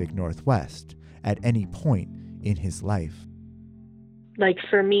Pacific Northwest at any point in his life. Like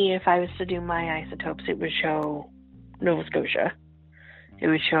for me, if I was to do my isotopes, it would show Nova Scotia. It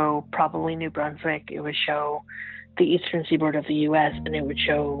would show probably New Brunswick. It would show the eastern seaboard of the U.S., and it would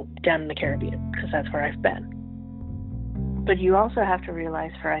show down in the Caribbean, because that's where I've been. But you also have to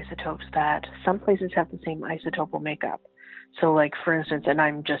realize for isotopes that some places have the same isotopal makeup. So like, for instance, and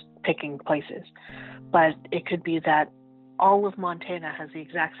I'm just picking places, but it could be that all of Montana has the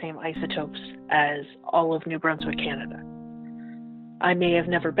exact same isotopes as all of New Brunswick, Canada. I may have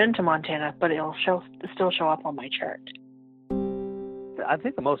never been to Montana, but it'll still show up on my chart. I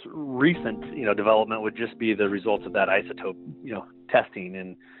think the most recent, development would just be the results of that isotope, testing.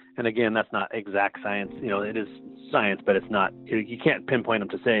 And again, that's not exact science. It is science, but it's not. You can't pinpoint them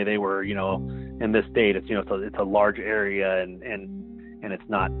to say they were, in this date. It's it's a large area, and it's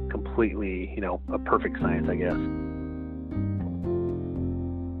not completely, a perfect science, I guess.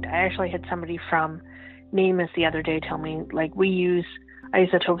 I actually had somebody from NamUs the other day tell me, like, we use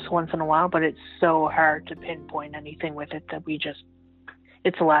isotopes once in a while, but it's so hard to pinpoint anything with it that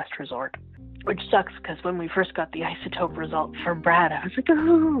it's a last resort. Which sucks, because when we first got the isotope result from Brad, I was like,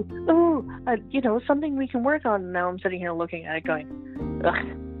 something we can work on. And now I'm sitting here looking at it going, ugh,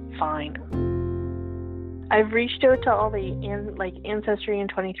 fine. I've reached out to all the Ancestry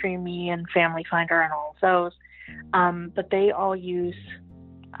and 23andMe and Family Finder and all of those, but they all use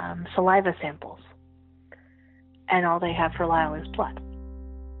saliva samples, and all they have for Lyle is blood.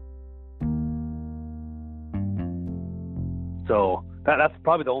 So that's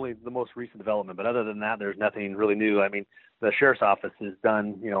probably the most recent development. But other than that, there's nothing really new. I mean, the sheriff's office has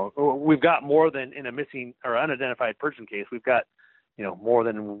done, we've got more than in a missing or unidentified person case. We've got, more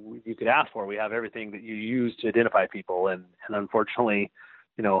than you could ask for. We have everything that you use to identify people. And unfortunately,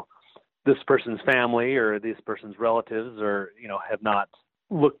 this person's family or this person's relatives have not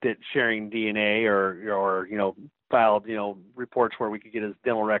looked at sharing DNA or filed, reports where we could get his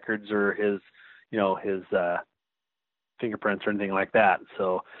dental records or his fingerprints or anything like that.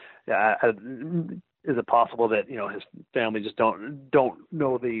 So, is it possible that his family just don't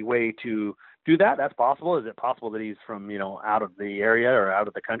know the way to do that? That's possible. Is it possible that he's from out of the area or out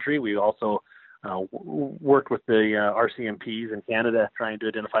of the country? We also worked with the RCMPs in Canada trying to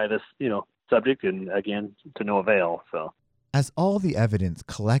identify this subject, and again, to no avail. So, as all the evidence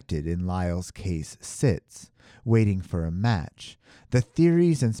collected in Lyle's case sits, waiting for a match, the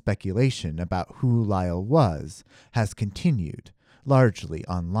theories and speculation about who Lyle was has continued, largely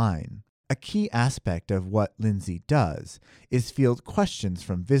online. A key aspect of what Lindsay does is field questions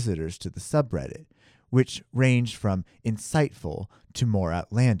from visitors to the subreddit, which range from insightful to more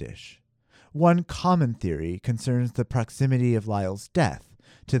outlandish. One common theory concerns the proximity of Lyle's death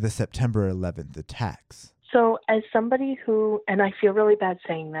to the September 11th attacks. So as somebody who, and I feel really bad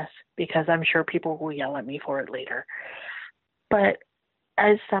saying this because I'm sure people will yell at me for it later, but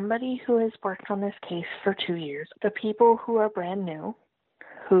as somebody who has worked on this case for 2 years, the people who are brand new,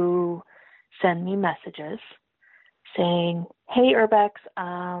 who send me messages saying, hey, Urbex,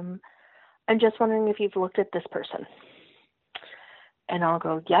 I'm just wondering if you've looked at this person. And I'll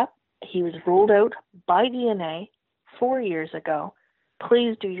go, yep, he was ruled out by DNA 4 years ago.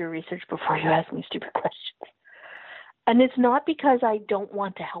 Please do your research before you ask me stupid questions. And it's not because I don't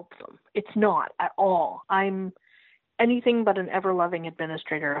want to help them. It's not at all. I'm anything but an ever-loving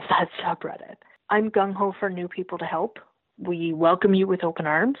administrator of that subreddit. I'm gung-ho for new people to help. We welcome you with open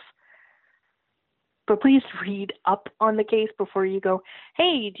arms. But please read up on the case before you go,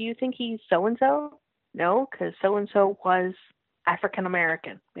 hey, do you think he's so-and-so? No, because so-and-so was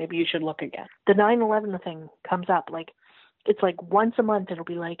African-American. Maybe you should look again. The 9/11 thing comes up. It's like once a month it'll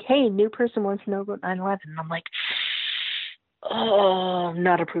be like, hey, new person wants to know about 9/11. And I'm like, oh, I'm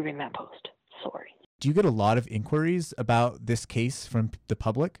not approving that post. Sorry. Do you get a lot of inquiries about this case from the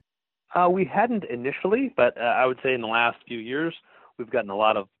public? We hadn't initially, but I would say in the last few years, we've gotten a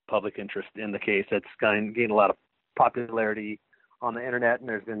lot of public interest in the case. It's gained a lot of popularity on the internet, and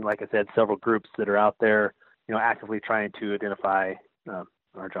there's been, like I said, several groups that are out there, actively trying to identify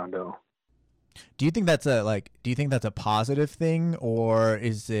our John Doe. Do you think that's a positive thing, or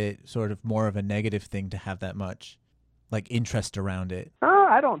is it sort of more of a negative thing to have that much interest around it?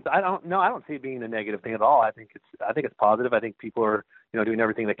 I don't see it being a negative thing at all. I think it's positive. I think people are, doing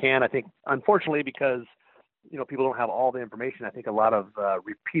everything they can. I think, unfortunately, because people don't have all the information, I think a lot of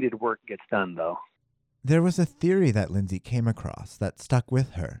repeated work gets done, though. There was a theory that Lindsay came across that stuck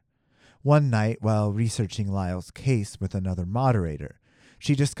with her. One night, while researching Lyle's case with another moderator,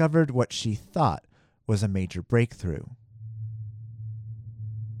 she discovered what she thought was a major breakthrough.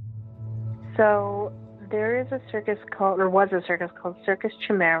 So there is a circus called, or was a circus called Circus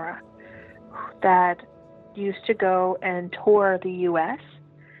Chimera that used to go and tour the U.S.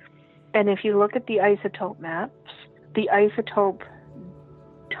 And if you look at the isotope maps, the isotope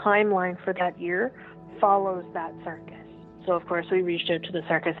timeline for that year follows that circus. So, of course, we reached out to the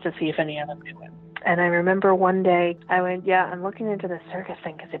circus to see if any of them knew him. And I remember one day I went, yeah, I'm looking into the circus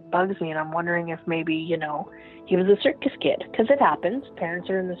thing because it bugs me, and I'm wondering if maybe, he was a circus kid. Because it happens. Parents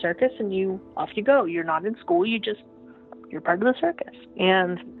are in the circus, and off you go. You're not in school. You're part of the circus.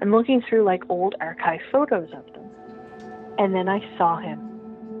 And I'm looking through, old archive photos of them. And then I saw him.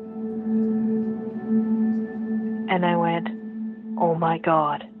 And I went, oh, my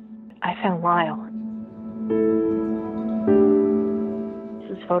God. I found Lyle.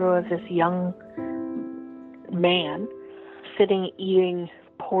 This is a photo of this young man sitting eating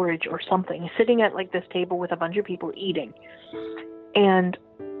porridge or something, sitting at this table with a bunch of people eating. And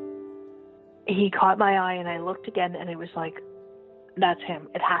he caught my eye, and I looked again, and it was that's him.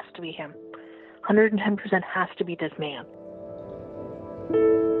 It has to be him. 110% has to be this man.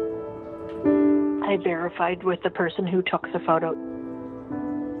 I verified with the person who took the photo.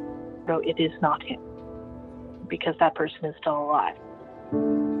 No, it is not him, because that person is still alive.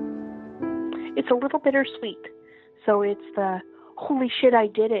 It's a little bittersweet. So it's the, holy shit, I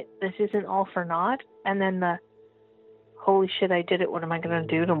did it. This isn't all for naught. And then the, holy shit, I did it. What am I going to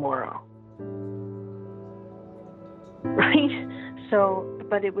do tomorrow? Right? So,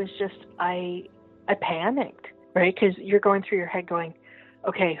 but it was just, I panicked, right? Because you're going through your head going,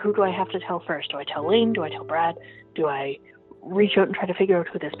 okay, who do I have to tell first? Do I tell Lane? Do I tell Brad? Do I reach out and try to figure out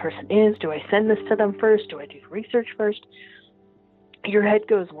who this person is? Do I send this to them first? Do I do research first? Your head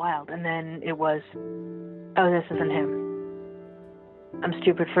goes wild. And then it was, oh, this isn't him. I'm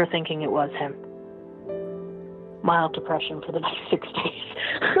stupid for thinking it was him. Mild depression for the next 6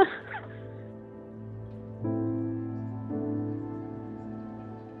 days.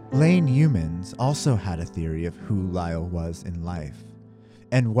 Lane Humans also had a theory of who Lyle was in life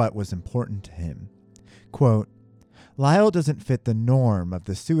and what was important to him. Quote, Lyle doesn't fit the norm of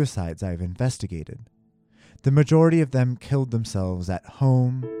the suicides I've investigated. The majority of them killed themselves at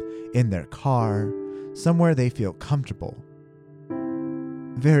home, in their car, somewhere they feel comfortable.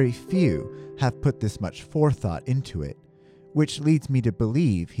 Very few have put this much forethought into it, which leads me to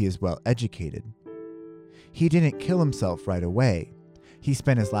believe he is well educated. He didn't kill himself right away. He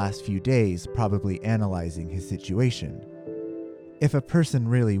spent his last few days probably analyzing his situation. If a person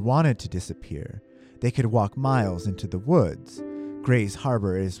really wanted to disappear, they could walk miles into the woods. Grays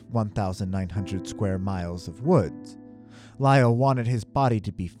Harbor is 1,900 square miles of woods. Lyle wanted his body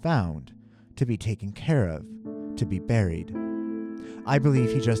to be found, to be taken care of, to be buried. I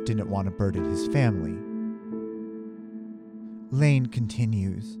believe he just didn't want to burden his family. Lane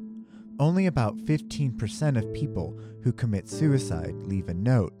continues, only about 15% of people who commit suicide leave a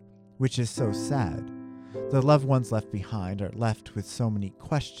note, which is so sad. The loved ones left behind are left with so many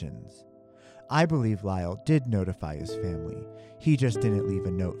questions. I believe Lyle did notify his family. He just didn't leave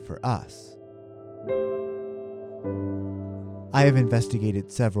a note for us. I have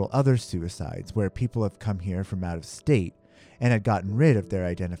investigated several other suicides where people have come here from out of state and had gotten rid of their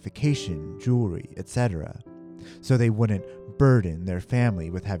identification, jewelry, etc., so they wouldn't burden their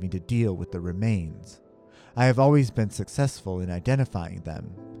family with having to deal with the remains. I have always been successful in identifying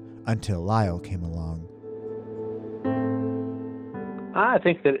them, until Lyle came along. I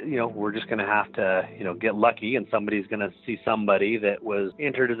think that, we're just going to have to, get lucky, and somebody's going to see somebody that was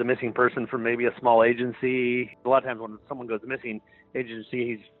entered as a missing person from maybe a small agency. A lot of times when someone goes missing,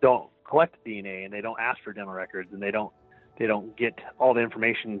 agencies don't collect DNA, and they don't ask for dental records, and they don't get all the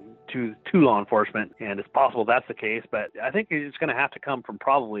information to law enforcement. And it's possible that's the case, but I think it's going to have to come from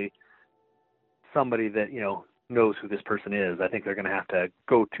probably somebody that, knows who this person is. I think they're going to have to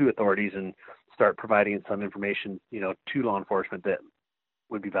go to authorities and start providing some information, to law enforcement that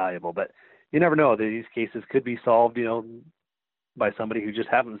would be valuable. But you never know. These cases could be solved, by somebody who just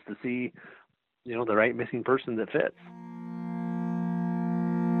happens to see, the right missing person that fits.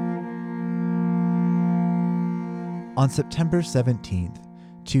 On September 17th,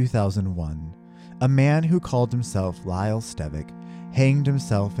 2001, a man who called himself Lyle Stevick hanged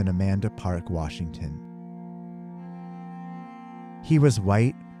himself in Amanda Park, Washington. He was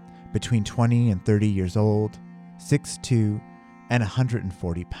white, between 20 and 30 years old, 6'2", and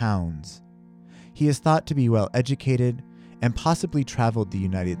 140 pounds. He is thought to be well educated and possibly traveled the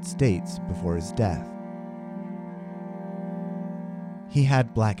United States before his death. He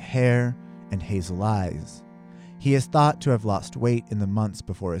had black hair and hazel eyes. He is thought to have lost weight in the months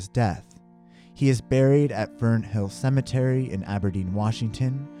before his death. He is buried at Fern Hill Cemetery in Aberdeen,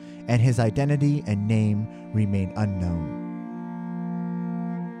 Washington, and his identity and name remain unknown.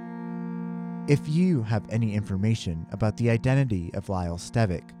 If you have any information about the identity of Lyle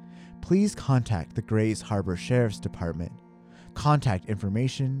Stevick, please contact the Grays Harbor Sheriff's Department. Contact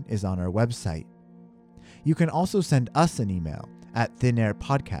information is on our website. You can also send us an email at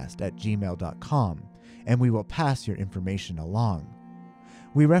thinairpodcast@gmail.com, and we will pass your information along.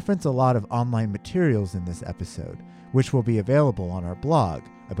 We reference a lot of online materials in this episode, which will be available on our blog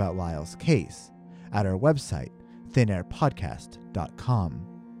about Lyle's case at our website, thinairpodcast.com.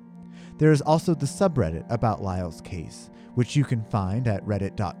 There is also the subreddit about Lyle's case, which you can find at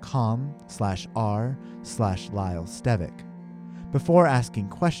reddit.com/r/LyleStevick. Before asking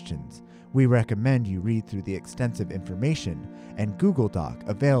questions, we recommend you read through the extensive information and Google Doc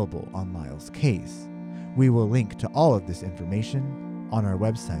available on Lyle's case. We will link to all of this information on our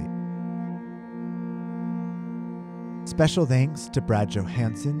website. Special thanks to Brad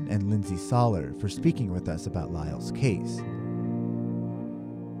Johansson and Lindsay Soller for speaking with us about Lyle's case.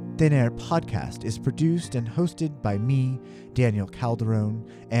 Thin Air Podcast is produced and hosted by me, Daniel Calderon,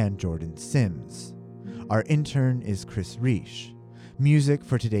 and Jordan Sims. Our intern is Chris Reish. Music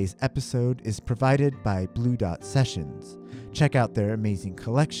for today's episode is provided by Blue Dot Sessions. Check out their amazing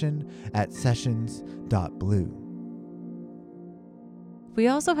collection at sessions.blue. We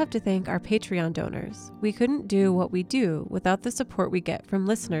also have to thank our Patreon donors. We couldn't do what we do without the support we get from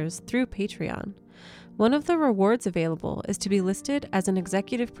listeners through Patreon. One of the rewards available is to be listed as an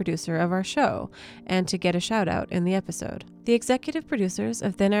executive producer of our show and to get a shout out in the episode. The executive producers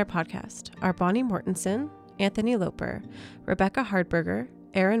of Thin Air Podcast are Bonnie Mortensen, Anthony Loper, Rebecca Hardberger,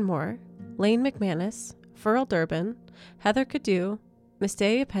 Aaron Moore, Lane McManus, Furl Durbin, Heather Cadu,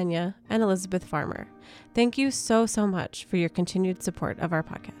 Mistaya Pena, and Elizabeth Farmer. Thank you so much for your continued support of our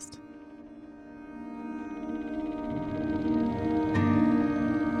podcast.